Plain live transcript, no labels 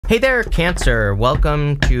Hey there, Cancer.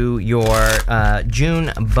 Welcome to your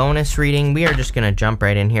June bonus reading. We are just going to jump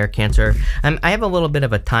right in here, Cancer. I have a little bit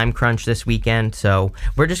of a time crunch this weekend, so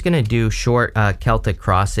we're just going to do short Celtic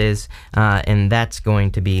crosses, and that's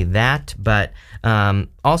going to be that. But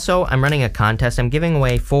also, I'm running a contest. I'm giving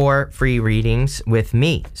away 4 free readings with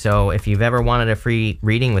me. So if you've ever wanted a free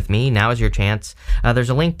reading with me, now is your chance. There's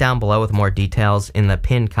a link down below with more details in the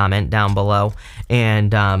pinned comment down below.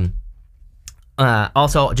 And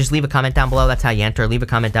also, just leave a comment down below. That's how you enter. Leave a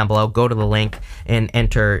comment down below. Go to the link and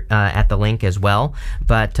enter at the link as well.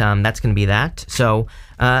 But that's going to be that. So,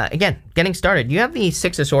 again, getting started. You have the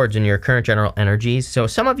 6 of Swords in your current general energies. So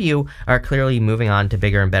some of you are clearly moving on to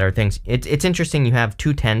bigger and better things. It's interesting. You have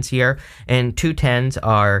 2 10s here. And 2 10s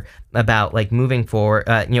are about like moving forward,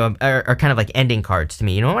 are kind of like ending cards to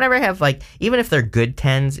me. You know, whenever I have like, even if they're good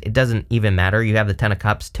 10s, it doesn't even matter. You have the 10 of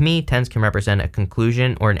Cups. To me, 10s can represent a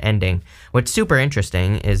conclusion or an ending. What's super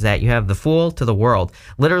interesting is that you have the Fool to the World.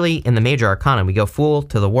 Literally in the major arcana, we go Fool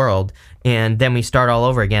to the World, and then we start all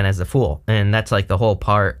over again as the Fool. And that's like the whole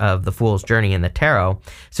part of the Fool's journey in the tarot.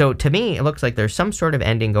 So to me, it looks like there's some sort of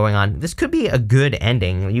ending going on. This could be a good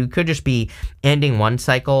ending. You could just be ending one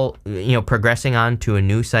cycle, progressing on to a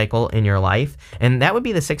new cycle in your life. And that would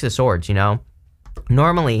be the 6 of Swords,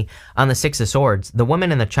 Normally, on the 6 of Swords, the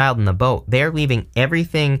woman and the child in the boat, they're leaving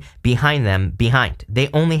everything behind them behind. They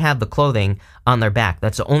only have the clothing on their back.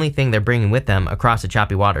 That's the only thing they're bringing with them across the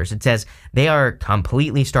choppy waters. It says they are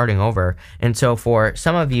completely starting over. And so for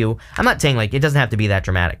some of you, I'm not saying like it doesn't have to be that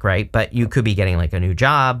dramatic, right? But you could be getting like a new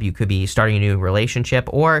job. You could be starting a new relationship,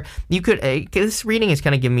 or you could, this reading is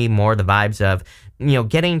kind of giving me more the vibes of,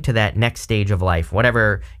 getting to that next stage of life,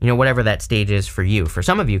 whatever that stage is for you. For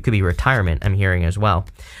some of you, it could be retirement, I'm hearing as well.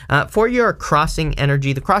 For your crossing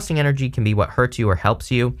energy, the crossing energy can be what hurts you or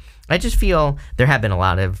helps you. I just feel there have been a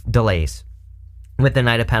lot of delays with the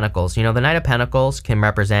Knight of Pentacles. The Knight of Pentacles can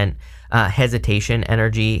represent hesitation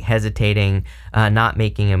energy, hesitating, not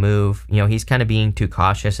making a move. He's kind of being too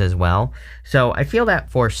cautious as well. So I feel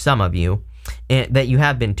that for some of you, that you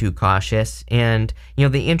have been too cautious. And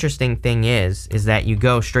the interesting thing is that you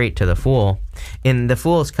go straight to the Fool, and the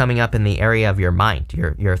Fool is coming up in the area of your mind,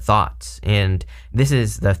 your thoughts. And this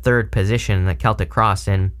is the 3rd position, the Celtic cross.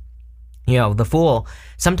 And the Fool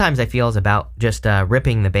sometimes I feel is about just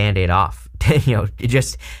ripping the Band-Aid off,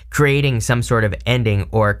 just creating some sort of ending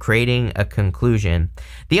or creating a conclusion.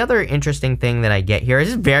 The other interesting thing that I get here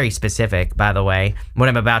is very specific, by the way, what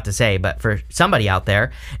I'm about to say, but for somebody out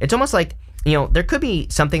there, it's almost like, there could be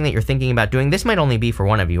something that you're thinking about doing. This might only be for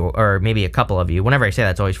one of you, or maybe a couple of you. Whenever I say that,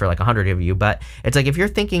 it's always for like 100 of you. But it's like if you're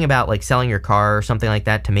thinking about like selling your car or something like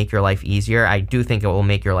that to make your life easier, I do think it will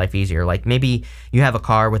make your life easier. Like maybe you have a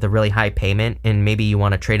car with a really high payment, and maybe you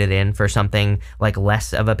want to trade it in for something like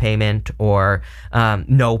less of a payment, or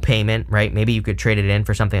no payment, right? Maybe you could trade it in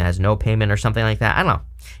for something that has no payment or something like that. I don't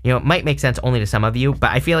know. It might make sense only to some of you, but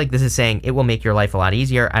I feel like this is saying it will make your life a lot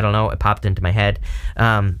easier. I don't know. It popped into my head.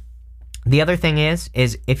 The other thing is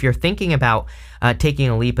if you're thinking about taking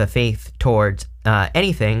a leap of faith towards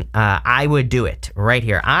anything, I would do it right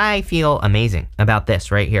here. I feel amazing about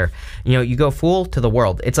this right here. You go Fool to the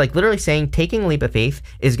World. It's like literally saying taking a leap of faith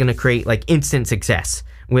is going to create like instant success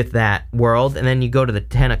with that world. And then you go to the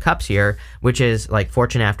 10 of Cups here, which is like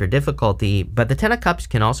fortune after difficulty. But the 10 of Cups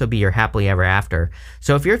can also be your happily ever after.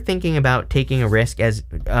 So if you're thinking about taking a risk as,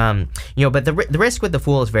 but the risk with the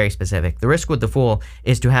Fool is very specific. The risk with the Fool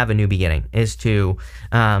is to have a new beginning, is to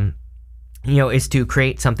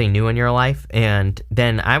create something new in your life. And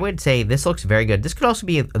then I would say this looks very good. This could also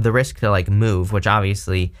be the risk to like move, which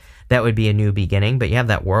obviously that would be a new beginning, but you have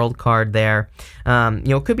that World card there.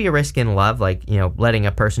 It could be a risk in love, like, letting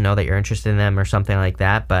a person know that you're interested in them or something like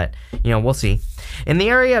that, but, we'll see. In the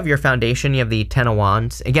area of your foundation, you have the 10 of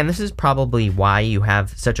Wands. Again, this is probably why you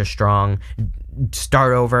have such a strong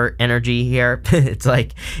start over energy here. It's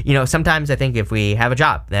like, sometimes I think if we have a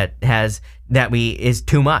job that is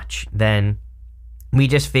too much, then we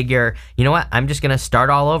just figure, you know what, I'm just going to start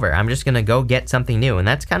all over. I'm just going to go get something new. And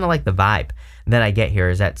that's kind of like the vibe that I get here,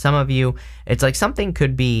 is that some of you, it's like something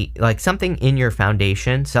could be like something in your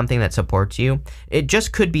foundation, something that supports you. It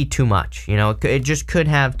just could be too much. It just could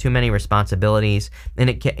have too many responsibilities. And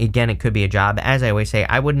it could be a job. As I always say,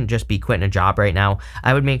 I wouldn't just be quitting a job right now.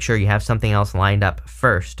 I would make sure you have something else lined up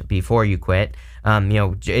first before you quit.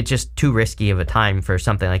 It's just too risky of a time for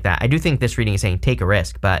something like that. I do think this reading is saying take a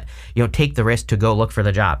risk, but, take the risk to go look for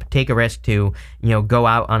the job. Take a risk to, go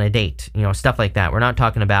out on a date, stuff like that. We're not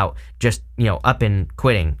talking about just, up and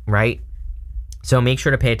quitting, right? So make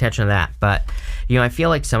sure to pay attention to that. But, I feel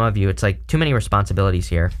like some of you, it's like too many responsibilities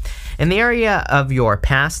here. In the area of your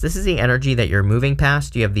past, this is the energy that you're moving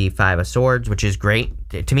past. You have the Five of Swords, which is great.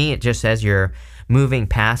 To me, it just says you're moving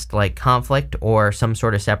past like conflict or some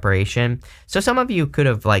sort of separation. So some of you could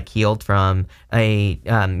have like healed from a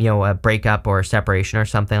breakup or a separation or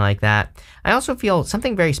something like that. I also feel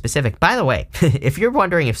something very specific. By the way, if you're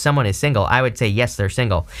wondering if someone is single, I would say yes, they're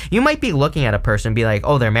single. You might be looking at a person and be like,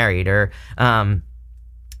 oh, they're married, or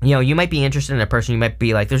you might be interested in a person. You might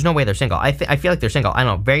be like, there's no way they're single. I feel like they're single. I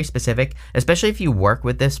don't know, very specific, especially if you work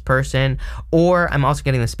with this person. Or I'm also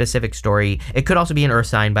getting the specific story. It could also be an earth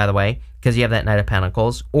sign, by the way, because you have that Knight of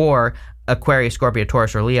Pentacles, or Aquarius, Scorpio,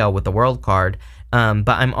 Taurus, or Leo with the World card. But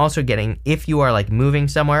I'm also getting, if you are like moving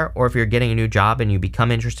somewhere, or if you're getting a new job and you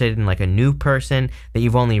become interested in like a new person that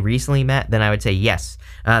you've only recently met, then I would say yes,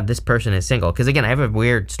 this person is single. Because again, I have a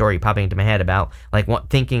weird story popping into my head about like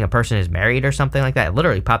thinking a person is married or something like that. It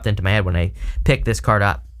literally popped into my head when I picked this card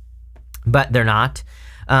up, but they're not.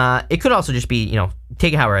 It could also just be,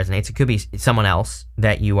 take it how it resonates. It could be someone else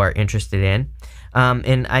that you are interested in.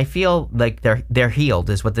 And I feel like they're healed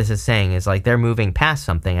is what this is saying, is like they're moving past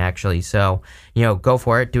something actually. So, go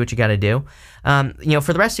for it, do what you got to do.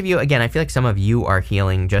 For the rest of you, again, I feel like some of you are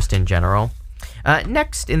healing just in general.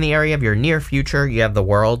 Next, in the area of your near future, you have the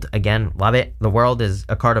World. Again, love it. The World is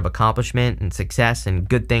a card of accomplishment and success and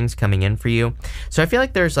good things coming in for you. So I feel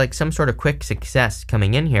like there's like some sort of quick success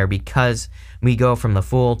coming in here because we go from the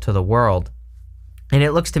Fool to the World. And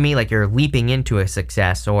it looks to me like you're leaping into a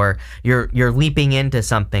success, or you're leaping into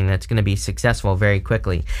something that's going to be successful very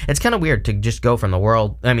quickly. It's kind of weird to just go from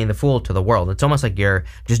the Fool to the World. It's almost like you're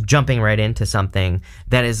just jumping right into something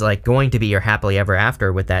that is like going to be your happily ever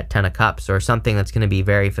after with that Ten of Cups, or something that's going to be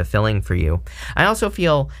very fulfilling for you. I also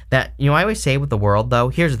feel that, I always say with the World though,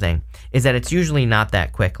 here's the thing, is that it's usually not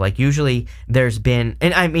that quick. Like usually there's been,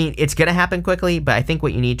 and I mean, it's going to happen quickly, but I think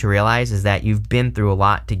what you need to realize is that you've been through a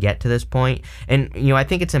lot to get to this point. And I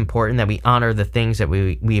think it's important that we honor the things that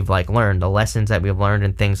we've like learned, the lessons that we've learned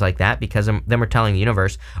and things like that, because then we're telling the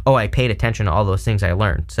universe, oh, I paid attention to all those things I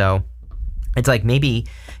learned. So it's like maybe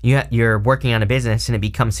you're working on a business and it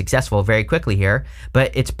becomes successful very quickly here,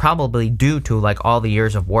 but it's probably due to like all the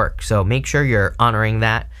years of work. So make sure you're honoring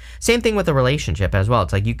that. Same thing with a relationship as well.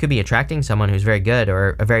 It's like you could be attracting someone who's very good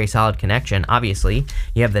or a very solid connection. Obviously,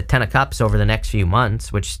 you have the Ten of Cups over the next few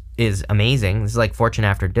months, which is amazing. This is like fortune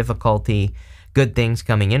after difficulty, good things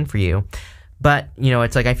coming in for you. But,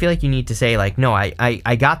 it's like I feel like you need to say like, no,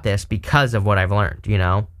 I got this because of what I've learned,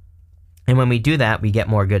 And when we do that, we get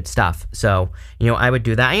more good stuff. So, I would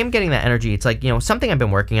do that. I am getting that energy. It's like, something I've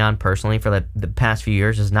been working on personally for the past few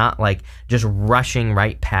years is not like just rushing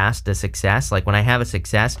right past a success. Like when I have a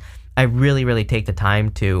success, I really, really take the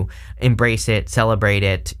time to embrace it, celebrate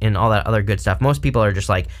it, and all that other good stuff. Most people are just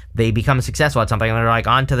like, they become successful at something and they're like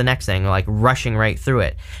on to the next thing, like rushing right through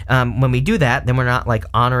it. When we do that, then we're not like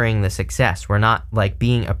honoring the success. We're not like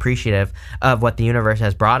being appreciative of what the universe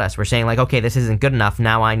has brought us. We're saying like, okay, this isn't good enough.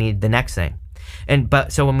 Now I need the next thing.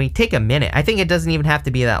 So when we take a minute, I think it doesn't even have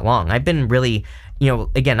to be that long. I've been really,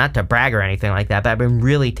 again, not to brag or anything like that, but I've been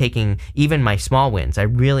really taking even my small wins. I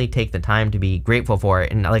really take the time to be grateful for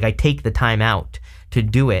it. And like, I take the time out to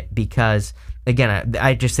do it because again,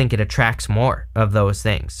 I just think it attracts more of those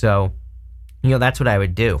things. So, that's what I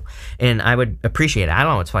would do. And I would appreciate it. I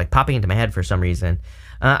don't know. It's like popping into my head for some reason.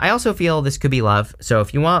 I also feel this could be love. So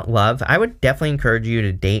if you want love, I would definitely encourage you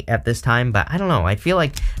to date at this time. But I don't know. I feel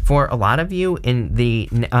like for a lot of you in the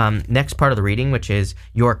next part of the reading, which is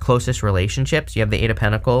your closest relationships, you have the Eight of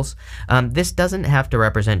Pentacles. This doesn't have to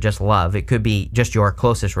represent just love. It could be just your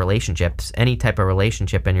closest relationships, any type of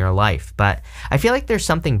relationship in your life. But I feel like there's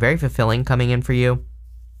something very fulfilling coming in for you.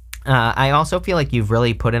 I also feel like you've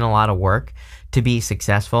really put in a lot of work to be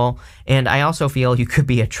successful, and I also feel you could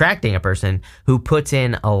be attracting a person who puts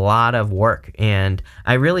in a lot of work, and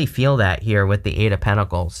I really feel that here with the Eight of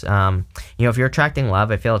Pentacles. If you're attracting love,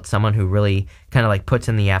 I feel it's someone who really kind of like puts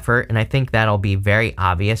in the effort, and I think that'll be very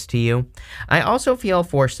obvious to you. I also feel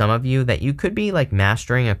for some of you that you could be like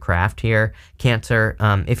mastering a craft here, Cancer.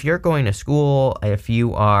 If you're going to school, if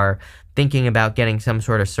you are thinking about getting some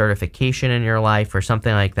sort of certification in your life or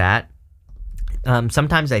something like that,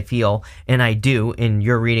 sometimes I feel, and I do in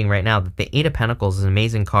your reading right now, that the Eight of Pentacles is an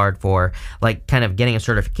amazing card for like kind of getting a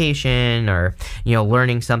certification or,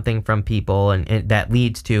 learning something from people, and that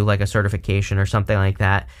leads to like a certification or something like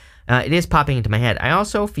that. it is popping into my head. I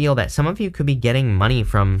also feel that some of you could be getting money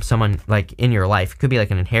from someone like in your life. It could be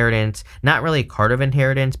like an inheritance, not really a card of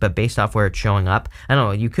inheritance, but based off where it's showing up. I don't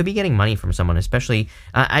know. You could be getting money from someone, especially,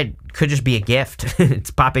 I could just be a gift.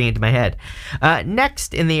 It's popping into my head.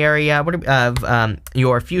 Next in the area of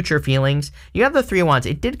your future feelings, you have the Three of Wands.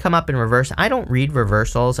 It did come up in reverse. I don't read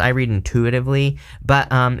reversals. I read intuitively, but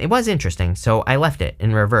it was interesting, so I left it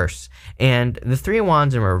in reverse. And the Three of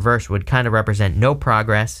Wands in reverse would kind of represent no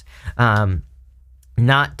progress,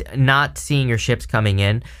 not seeing your ships coming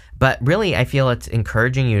in. But really, I feel it's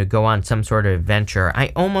encouraging you to go on some sort of adventure.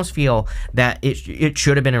 I almost feel that it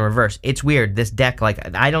should have been in reverse. It's weird. This deck,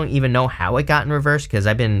 like, I don't even know how it got in reverse because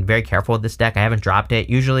I've been very careful with this deck. I haven't dropped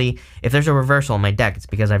it. Usually, if there's a reversal in my deck, it's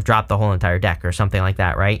because I've dropped the whole entire deck or something like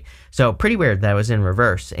that, right? So pretty weird that it was in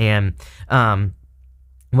reverse. And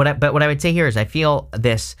what I would say here is I feel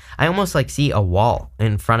this. I almost like see a wall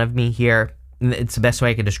in front of me here. It's the best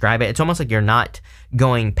way I could describe it. It's almost like you're not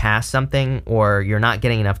going past something or you're not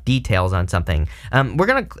getting enough details on something. We're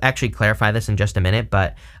going to actually clarify this in just a minute,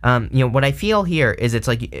 but what I feel here is it's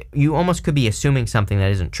like you almost could be assuming something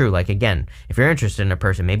that isn't true. Like, again, if you're interested in a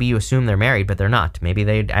person, maybe you assume they're married, but they're not. Maybe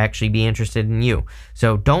they'd actually be interested in you.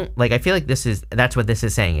 So don't, like, I feel like that's what this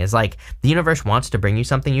is saying, is like the universe wants to bring you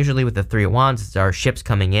something. Usually with the Three of Wands, it's our ships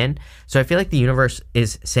coming in. So I feel like the universe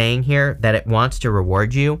is saying here that it wants to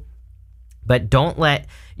reward you. But don't let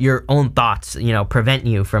your own thoughts, prevent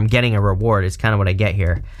you from getting a reward is kind of what I get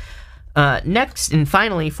here. Next, and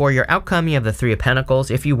finally, for your outcome, you have the Three of Pentacles.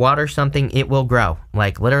 If you water something, it will grow.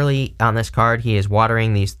 Like, literally, on this card, he is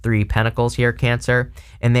watering these Three Pentacles here, Cancer,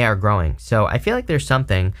 and they are growing. So I feel like there's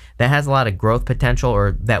something that has a lot of growth potential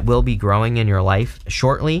or that will be growing in your life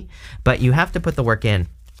shortly, but you have to put the work in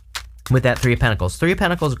with that Three of Pentacles. Three of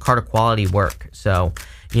Pentacles is a card of quality work. So,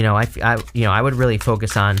 I would really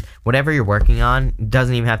focus on whatever you're working on. It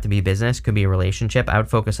doesn't even have to be business. Could be a relationship. I would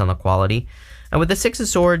focus on the quality. And with the Six of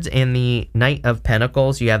Swords and the Knight of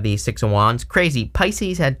Pentacles, you have the Six of Wands. Crazy.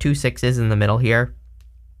 Pisces had 2 sixes in the middle here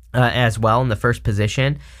as well in the first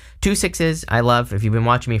position. 2 sixes, I love. If you've been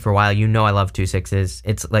watching me for a while, you know I love 2 sixes.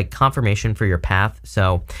 It's like confirmation for your path.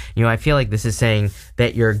 So, I feel like this is saying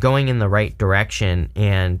that you're going in the right direction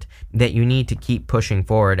and that you need to keep pushing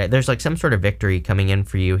forward. There's like some sort of victory coming in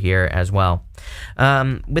for you here as well.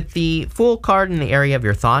 With the Fool card in the area of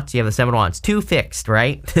your thoughts, you have the Seven of Wands. 2 fixed,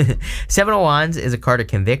 right? Seven of Wands is a card of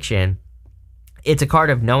conviction. It's a card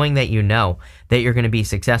of knowing that you know that you're going to be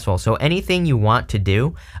successful. So anything you want to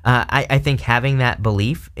do, I think having that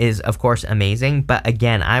belief is, of course, amazing. But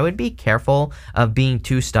again, I would be careful of being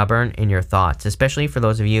too stubborn in your thoughts, especially for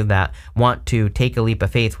those of you that want to take a leap of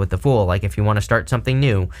faith with the Fool. Like if you want to start something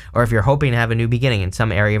new, or if you're hoping to have a new beginning in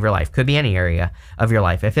some area of your life, could be any area of your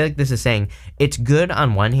life. I feel like this is saying it's good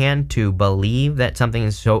on one hand to believe that something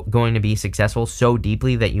is going to be successful so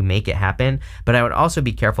deeply that you make it happen. But I would also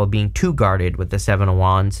be careful of being too guarded with the Seven of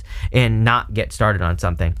Wands and not get started on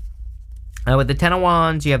something. With the Ten of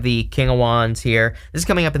Wands, you have the King of Wands here. This is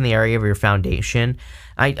coming up in the area of your foundation.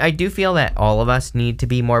 I do feel that all of us need to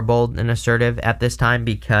be more bold and assertive at this time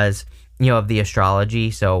because, of the astrology.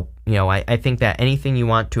 So, I think that anything you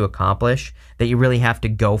want to accomplish, that you really have to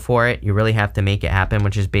go for it. You really have to make it happen,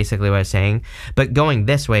 which is basically what I'm saying. But going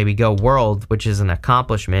this way, we go World, which is an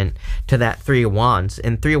accomplishment, to that Three of Wands.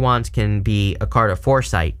 And Three of Wands can be a card of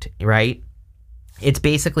foresight, right? It's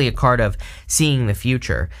basically a card of seeing the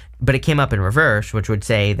future, but it came up in reverse, which would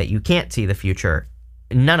say that you can't see the future.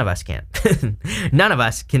 None of us can. None of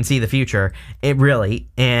us can see the future, really.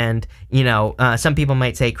 And, some people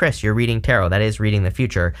might say, Chris, you're reading tarot. That is reading the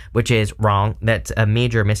future, which is wrong. That's a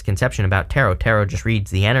major misconception about tarot. Tarot just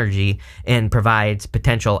reads the energy and provides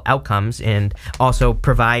potential outcomes and also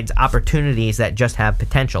provides opportunities that just have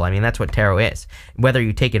potential. I mean, that's what tarot is. Whether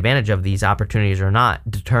you take advantage of these opportunities or not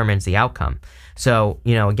determines the outcome. So,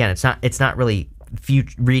 again, it's not really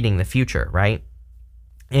reading the future, right?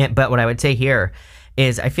 But what I would say here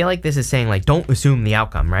is I feel like this is saying, like, don't assume the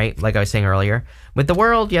outcome, right? Like I was saying earlier. With the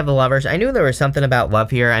World, you have the Lovers. I knew there was something about love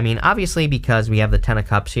here. I mean, obviously because we have the Ten of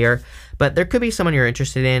Cups here, but there could be someone you're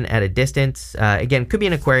interested in at a distance. Again, could be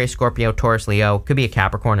an Aquarius, Scorpio, Taurus, Leo. Could be a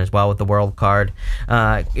Capricorn as well with the World card.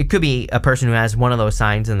 It could be a person who has one of those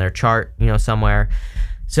signs in their chart, somewhere.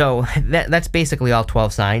 So that's basically all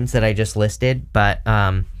 12 signs that I just listed. But,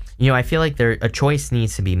 I feel like a choice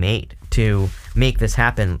needs to be made to make this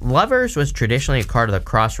happen. Lovers was traditionally a card of the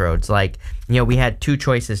crossroads. Like, we had 2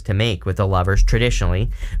 choices to make with the Lovers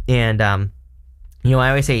traditionally. And I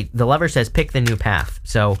always say the Lover says pick the new path.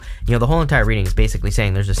 So, the whole entire reading is basically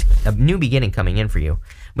saying there's a new beginning coming in for you.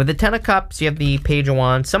 With the Ten of Cups, you have the Page of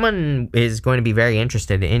Wands. Someone is going to be very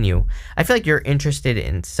interested in you. I feel like you're interested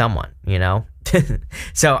in someone,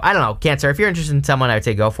 So, I don't know, Cancer, if you're interested in someone, I would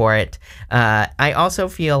say go for it. I also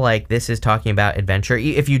feel like this is talking about adventure.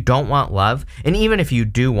 If you don't want love, and even if you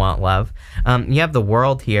do want love, you have the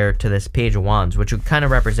World here to this Page of Wands, which would kind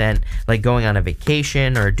of represent like going on a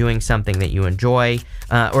vacation or doing something that you enjoy,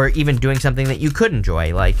 or even doing something that you could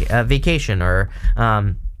enjoy, like a vacation or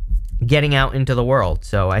getting out into the world.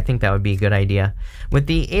 So I think that would be a good idea. With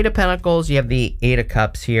the Eight of Pentacles, you have the Eight of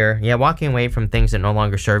Cups here. Yeah, walking away from things that no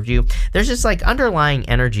longer served you. There's this like underlying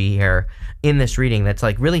energy here in this reading that's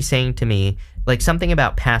like really saying to me like something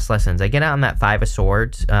about past lessons. I get it on that Five of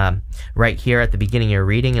Swords right here at the beginning of your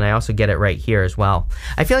reading, and I also get it right here as well.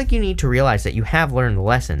 I feel like you need to realize that you have learned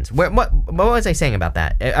lessons. What was I saying about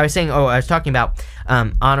that? I was talking about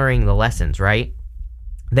honoring the lessons, right,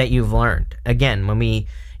 that you've learned. Again, when we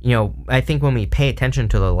I think when we pay attention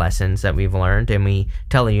to the lessons that we've learned and we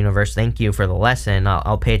tell the universe, thank you for the lesson,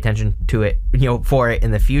 I'll pay attention to it, for it in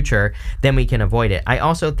the future, then we can avoid it. I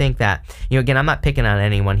also think that, again, I'm not picking on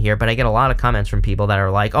anyone here, but I get a lot of comments from people that are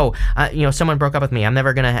like, oh, someone broke up with me, I'm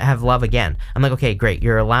never going to have love again. I'm like, okay, great.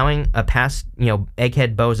 You're allowing a past,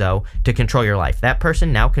 egghead bozo to control your life. That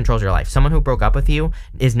person now controls your life. Someone who broke up with you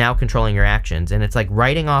is now controlling your actions. And it's like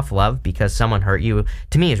writing off love because someone hurt you,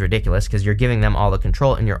 to me, is ridiculous because you're giving them all the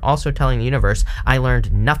control, and you're also telling the universe, I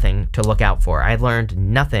learned nothing to look out for. I learned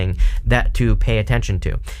nothing that to pay attention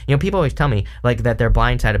to. People always tell me like that they're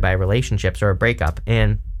blindsided by relationships or a breakup,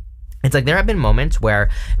 and it's like there have been moments where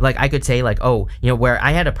like I could say like, oh, where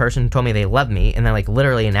I had a person who told me they loved me, and then like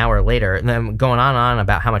literally an hour later, and then going on and on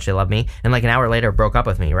about how much they love me, and like an hour later broke up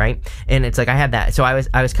with me, right? And it's like I had that, so I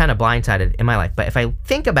was kind of blindsided in my life. But if I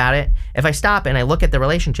think about it, if I stop and I look at the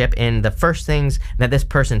relationship and the first things that this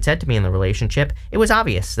person said to me in the relationship, it was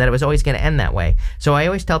obvious that it was always going to end that way. So I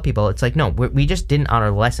always tell people, it's like, no, we just didn't honor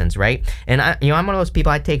the lessons, right? And I'm one of those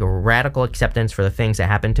people, I take radical acceptance for the things that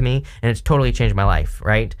happened to me, and it's totally changed my life,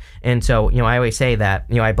 right? And so, I always say that,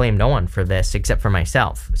 I blame no one for this except for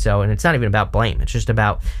myself. So, and it's not even about blame. It's just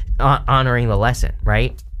about honoring the lesson,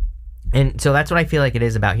 right? And so that's what I feel like it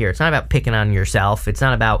is about here. It's not about picking on yourself. It's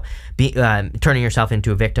not about turning yourself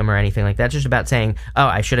into a victim or anything like that. It's just about saying, oh,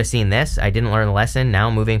 I should have seen this. I didn't learn the lesson. Now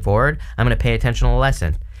moving forward, I'm going to pay attention to the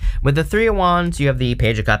lesson. With the Three of Wands, you have the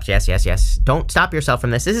Page of Cups. Yes, yes, yes. Don't stop yourself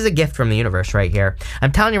from this. This is a gift from the universe right here.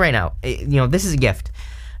 I'm telling you right now, this is a gift.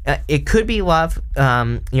 It could be love,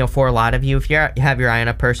 for a lot of you. If you have your eye on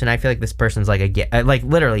a person, I feel like this person's like a gift, like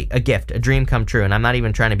literally a gift, a dream come true. And I'm not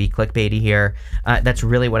even trying to be clickbaity here. That's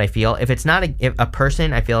really what I feel. If it's not a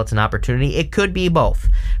person, I feel it's an opportunity. It could be both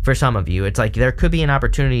for some of you. It's like there could be an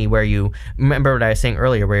opportunity where you remember what I was saying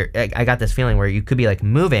earlier, where I got this feeling where you could be like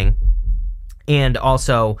moving. And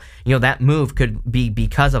also, that move could be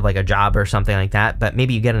because of like a job or something like that, but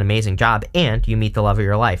maybe you get an amazing job and you meet the love of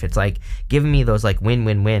your life. It's like giving me those like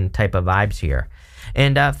win-win-win type of vibes here.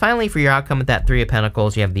 And finally, for your outcome with that Three of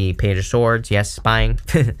Pentacles, you have the Page of Swords. Yes, spying.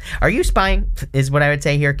 Are you spying is what I would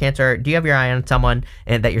say here, Cancer. Do you have your eye on someone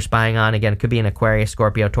that you're spying on? Again, it could be an Aquarius,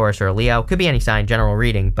 Scorpio, Taurus, or a Leo. Could be any sign, general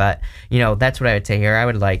reading. But, that's what I would say here. I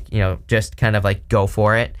would like, just kind of like go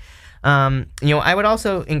for it. I would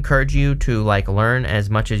also encourage you to like learn as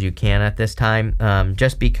much as you can at this time,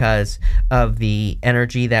 just because of the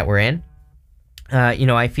energy that we're in.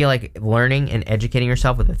 I feel like learning and educating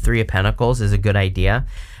yourself with the Three of Pentacles is a good idea.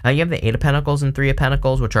 You have the Eight of Pentacles and Three of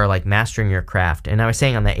Pentacles, which are like mastering your craft. And I was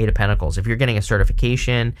saying on the Eight of Pentacles, if you're getting a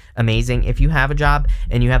certification, amazing. If you have a job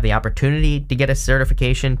and you have the opportunity to get a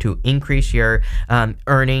certification to increase your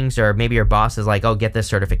earnings, or maybe your boss is like, oh, get this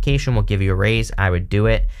certification, we'll give you a raise, I would do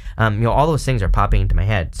it. All those things are popping into my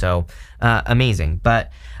head. So amazing.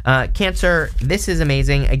 But Cancer, this is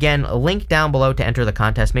amazing. Again, a link down below to enter the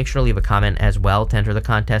contest. Make sure to leave a comment as well to enter the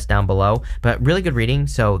contest down below. But really good reading.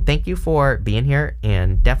 So thank you for being here,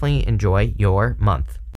 and definitely enjoy your month.